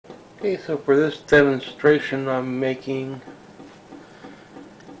Okay, so for this demonstration I'm making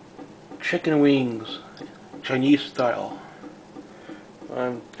chicken wings, Chinese style.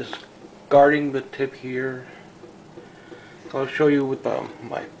 I'm discarding the tip here. So I'll show you with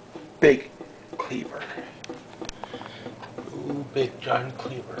my big cleaver. Ooh, big giant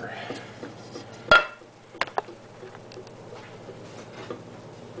cleaver.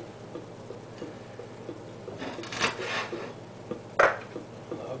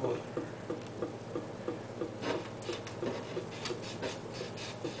 I'll go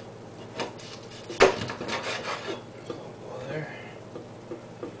there.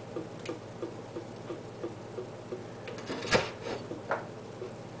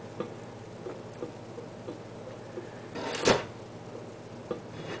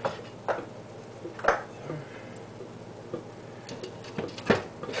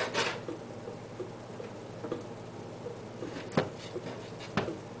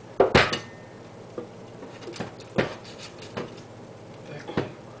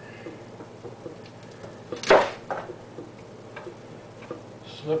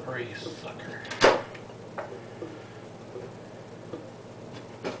 Slippery sucker.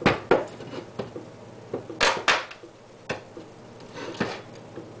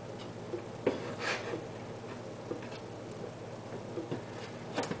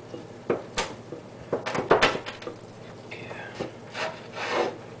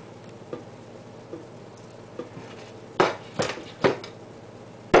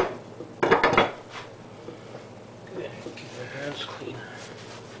 Keep your hands clean.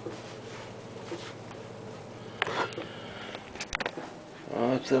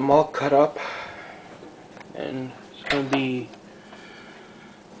 It's them all cut up, and it's going to be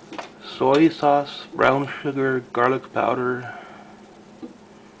soy sauce, brown sugar, garlic powder,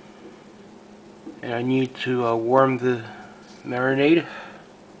 and I need to warm the marinade,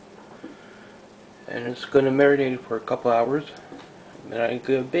 and it's going to marinate for a couple hours, and then I'm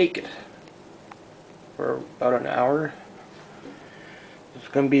going to bake it for about an hour. It's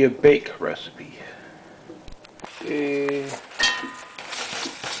going to be a bake recipe. Okay, I'm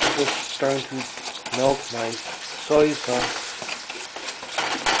just starting to melt my soy sauce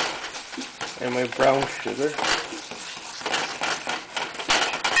and my brown sugar.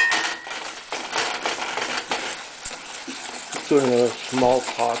 Just doing a small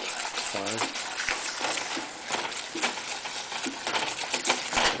pot.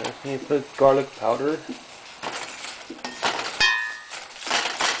 Then you put garlic powder.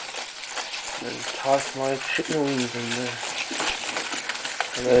 And toss my chicken wings in there.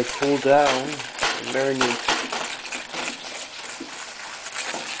 And let it cool down and marinate.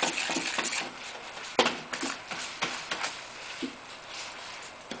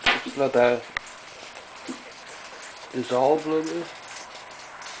 Just let that dissolve a little bit.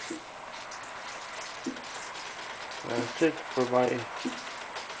 That's it for my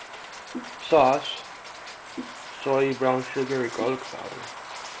sauce. Soy, brown sugar, and garlic powder.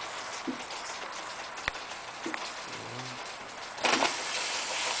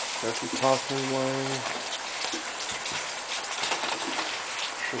 Start tossing my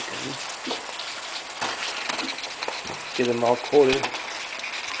chicken. Get them all coated.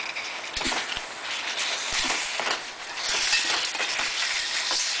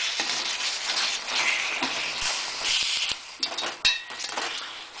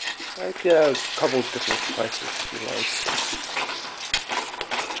 I get a couple different spices if you like.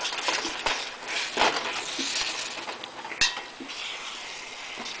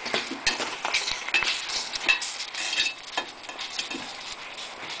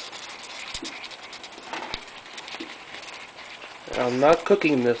 I'm not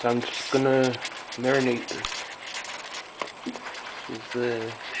cooking this, I'm just gonna marinate this.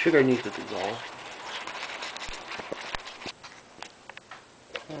 The sugar needs to dissolve.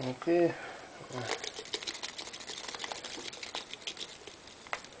 Okay.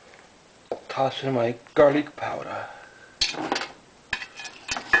 Toss in my garlic powder.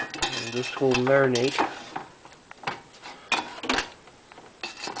 And this will marinate.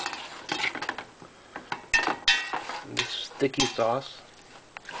 Sticky sauce,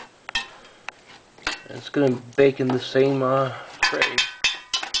 and it's going to bake in the same tray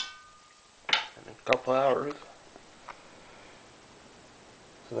in a couple hours.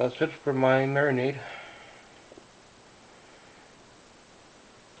 So that's it for my marinade.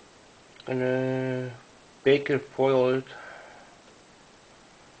 Gonna bake and foil it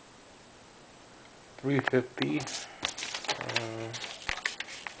 350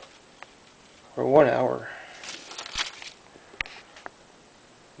 for 1 hour.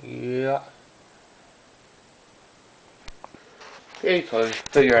 Yeah. Okay, Okay, so I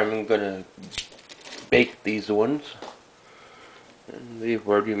figure I'm gonna bake these ones. And they've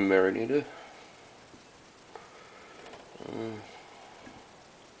already marinated.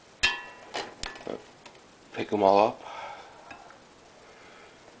 Pick them all up.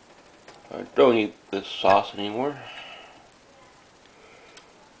 I don't need this sauce anymore.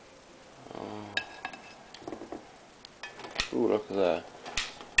 Ooh, look at that.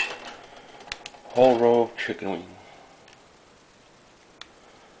 Whole row of chicken wings.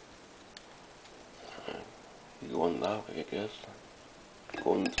 Going that way, I guess.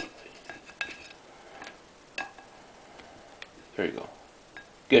 Going this way. There you go.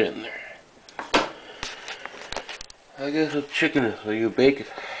 Get in there. I guess it's chicken, so you bake it.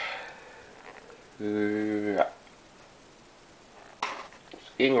 It's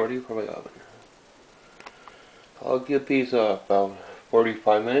getting ready for my oven. I'll give these about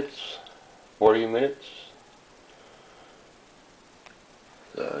 45 minutes, 40 minutes.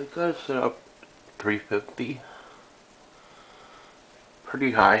 So I gotta set up 350.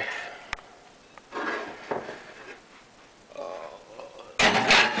 Pretty high.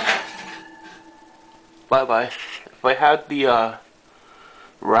 Bye-bye. If I had the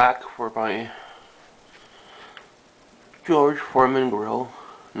rack for my George Foreman grill,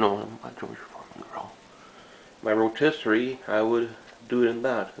 no, not George Foreman grill, my rotisserie, I would do it in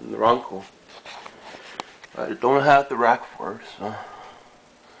that, in the Ronco. I don't have the rack for it, so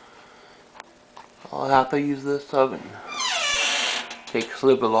I'll have to use this oven. Takes a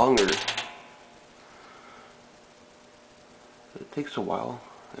little bit longer. It takes a while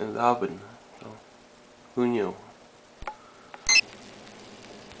in the oven, so who knew?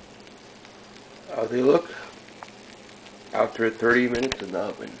 How they look after 30 minutes in the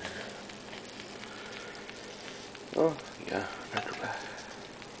oven. Oh, yeah, not too bad.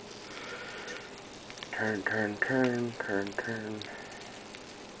 Turn, turn, turn, turn, turn.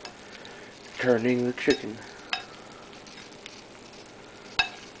 Turning the chicken.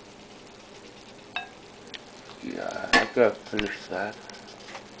 Yeah, I gotta finish that.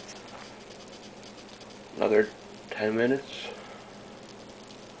 Another 10 minutes.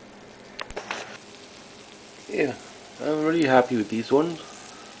 Yeah, I'm really happy with these ones.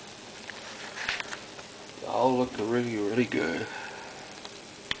 They all look really, really good.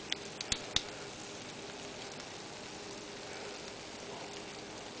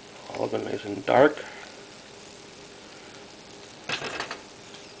 All look nice and dark.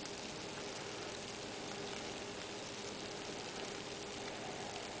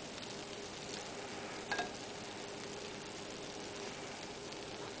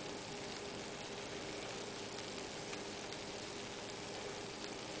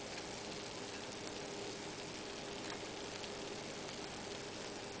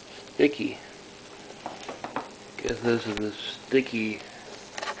 Sticky. Guess this is the sticky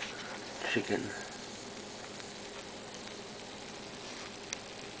chicken.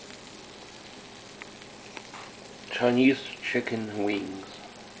 Chinese chicken wings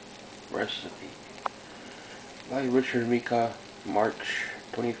recipe by Richard Mika, March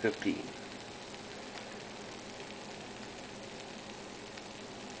 2015.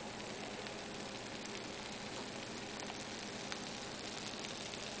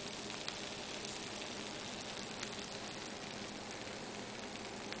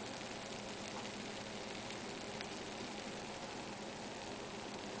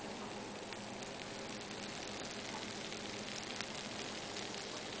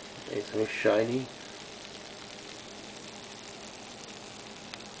 Nice and shiny.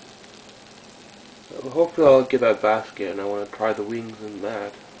 Well, hopefully I'll get that basket and I want to try the wings in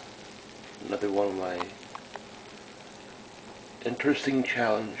that. Another one of my interesting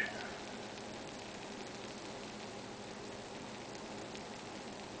challenge.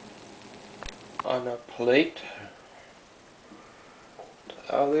 On a plate.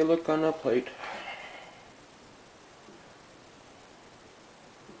 How they look on a plate.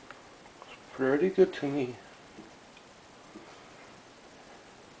 Pretty good to me.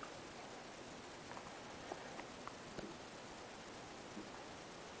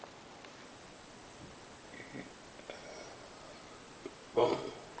 Boom.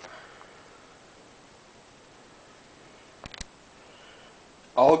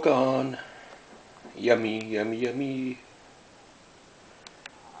 All gone. Yummy, yummy, yummy.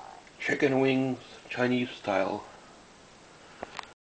 Chicken wings, Chinese style.